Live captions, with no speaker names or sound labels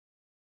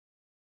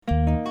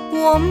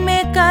ಒಮ್ಮೆ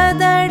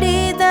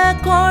ಕದಡಿದ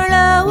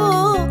ಕೊಳವು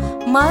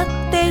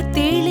ಮತ್ತೆ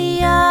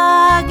ತಿಳಿಯಾಗಿರಲು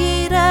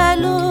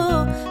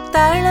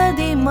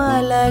ತಳದಿ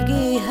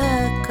ಮಲಗಿಹ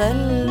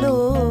ಕಲ್ಲು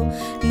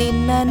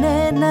ನಿನ್ನ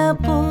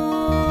ನೆನಪು.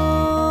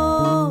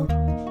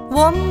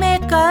 ಒಮ್ಮೆ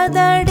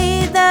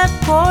ಕದಡಿದ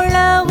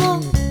ಕೊಳವು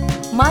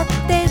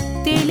ಮತ್ತೆ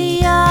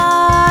ತಿಳಿಯಾಗಿರಲು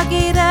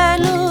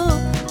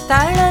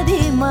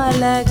ತಳದಿ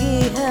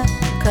ಮಲಗಿಹ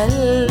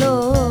ಕಲ್ಲು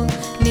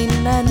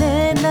ನಿನ್ನ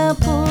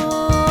ನೆನಪು,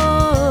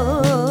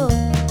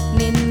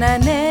 ನಿನ್ನ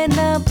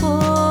ನೆನಪು,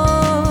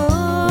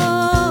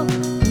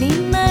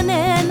 ನಿನ್ನ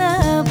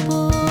ನೆನಪು.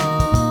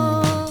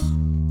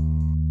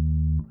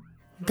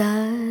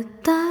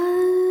 ದತ್ತ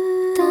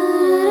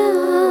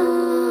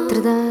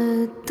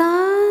ತ್ರದತ್ತ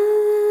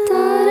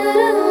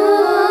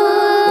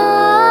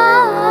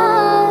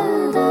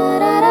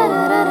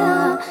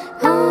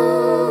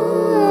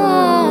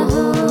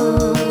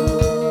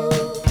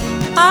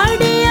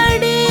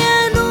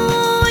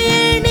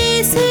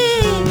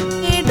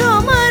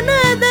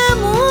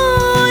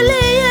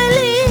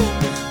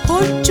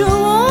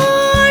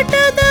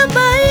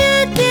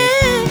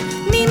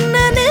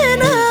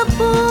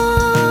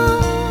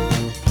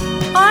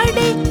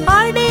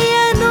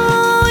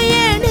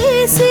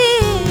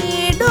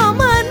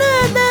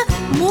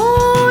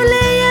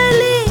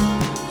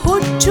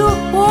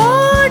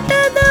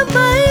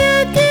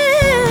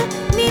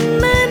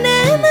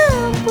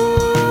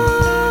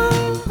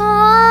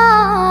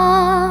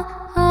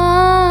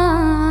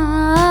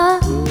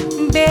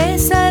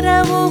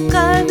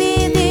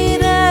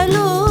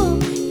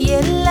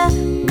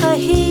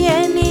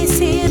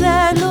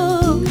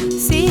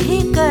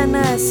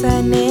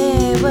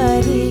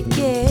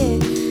ಕನಸನೇವರಿಕೆ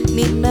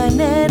ನಿನ್ನ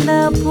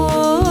ನೆನಪು.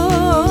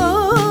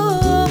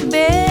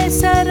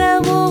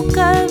 ಬೇಸರವು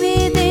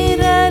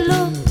ಕವಿದಿರಲು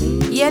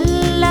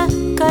ಎಲ್ಲ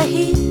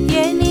ಕಹಿ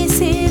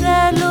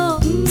ಎನಿಸಿರಲು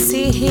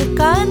ಸಿಹಿ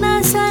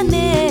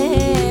ಕನಸನೇವರಿಕೆ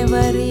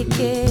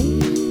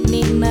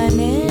ನಿನ್ನ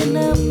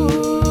ನೆನಪು,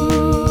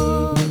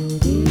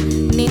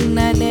 ನಿನ್ನ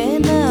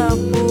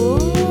ನೆನಪು,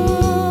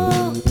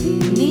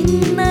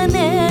 ನಿನ್ನ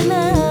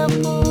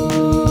ನೆನಪು.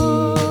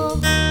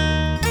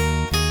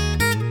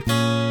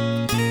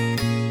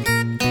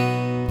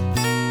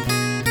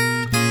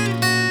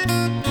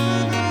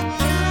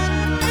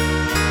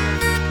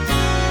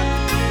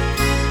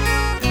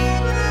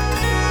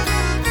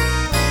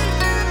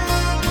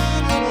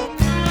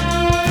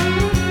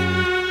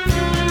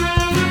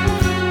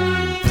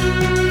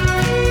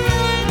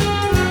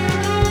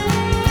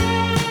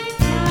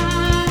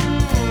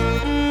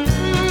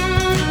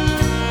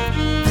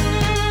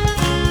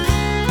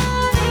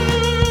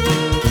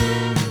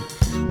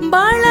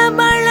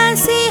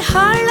 ಬಳಸಿ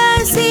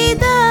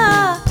ಹಳಸಿದ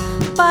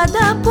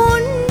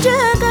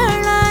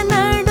ಪದಪುಂಜಗಳ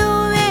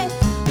ನಡುವೆ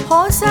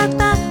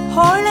ಹೊಸತ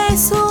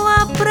ಹೊಳೆಸುವ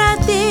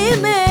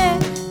ಪ್ರತಿಮೆ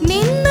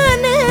ನಿನ್ನ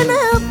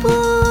ನೆನಪು.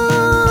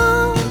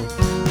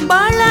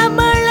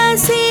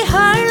 ಬಳಸಿ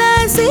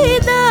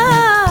ಹಳಸಿದ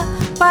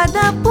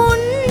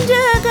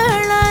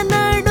ಪದಪುಂಜಗಳ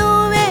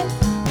ನಡುವೆ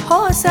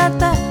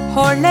ಹೊಸತ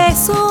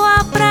ಹೊಳೆಸುವ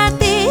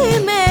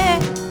ಪ್ರತಿಮೆ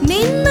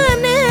ನಿನ್ನ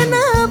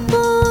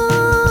ನೆನಪು.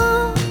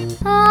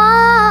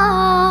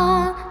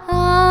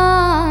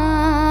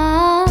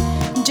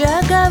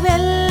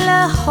 ಜಗವೆಲ್ಲ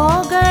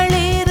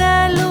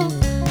ಹೊಗಳಿರಲು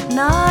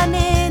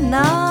ನಾನೇ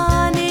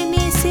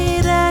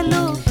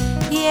ನಾನೆನಿಸಿರಲು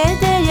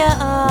ಎದೆಯ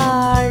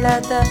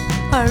ಆಳದ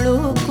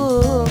ಅಳುಕು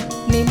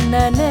ನಿನ್ನ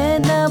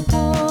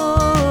ನೆನಪು.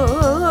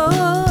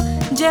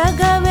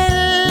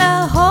 ಜಗವೆಲ್ಲ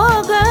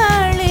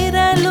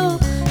ಹೊಗಳಿರಲು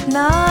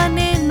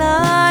ನಾನೇ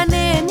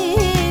ನಾನೆನಿಸಿರಲು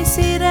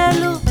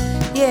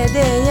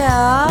ಎದೆಯ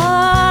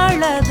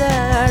ಆಳದ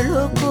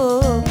ಅಳುಕು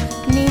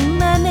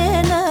ನಿನ್ನ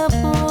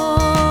ನೆನಪು,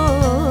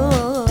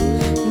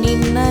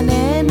 ನಿನ್ನ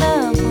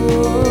ನೆನಪು.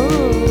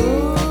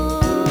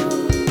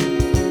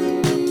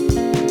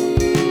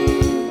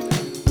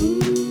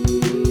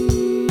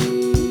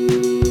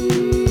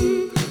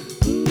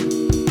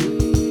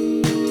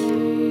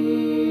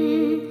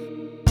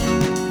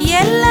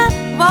 ಎಲ್ಲ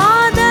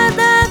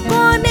ವಾದದ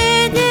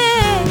ಕೊನೆಗೆ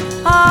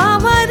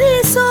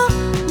ಆವರಿಸೋ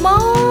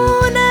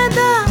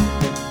ಮೌನದ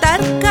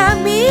ತರ್ಕ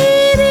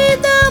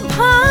ಮೀರಿದ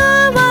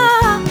ಭಾವ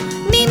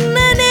ನಿನ್ನ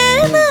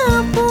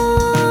ನೆನಪು.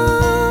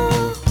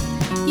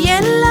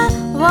 ಎಲ್ಲ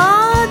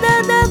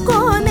ವಾದದ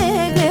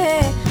ಕೊನೆಗೆ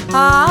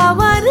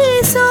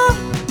ಆವರಿಸೋ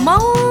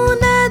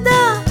ಮೌನದ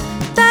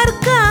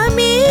ತರ್ಕ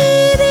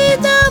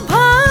ಮೀರಿದ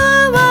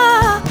ಭಾವ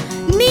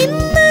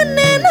ನಿನ್ನ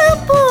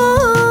ನೆನಪು.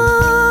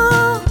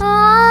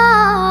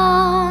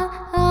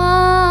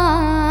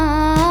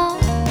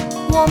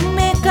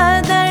 ಒಮ್ಮೆ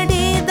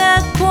ಕದಡಿದ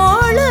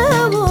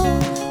ಕೊಳವು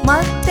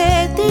ಮತ್ತೆ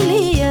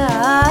ತಿಳಿಯಾಗಿರಲು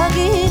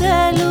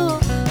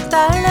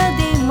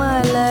ತಳದಿ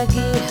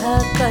ಮಲಗಿಹ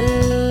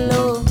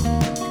ಕಲ್ಲು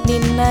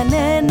ನಿನ್ನ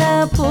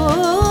ನೆನಪು.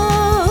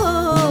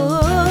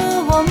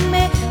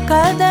 ಒಮ್ಮೆ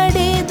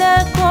ಕದಡಿದ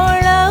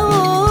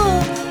ಕೊಳವು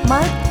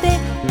ಮತ್ತೆ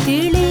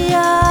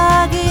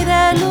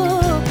ತಿಳಿಯಾಗಿರಲು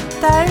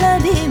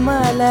ತಳದಿ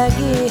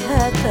ಮಲಗಿಹ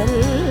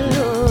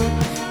ಕಲ್ಲು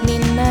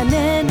ನಿನ್ನ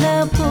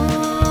ನೆನಪು,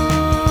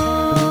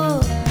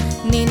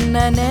 ನಿನ್ನ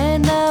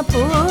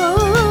ನೆನಪು.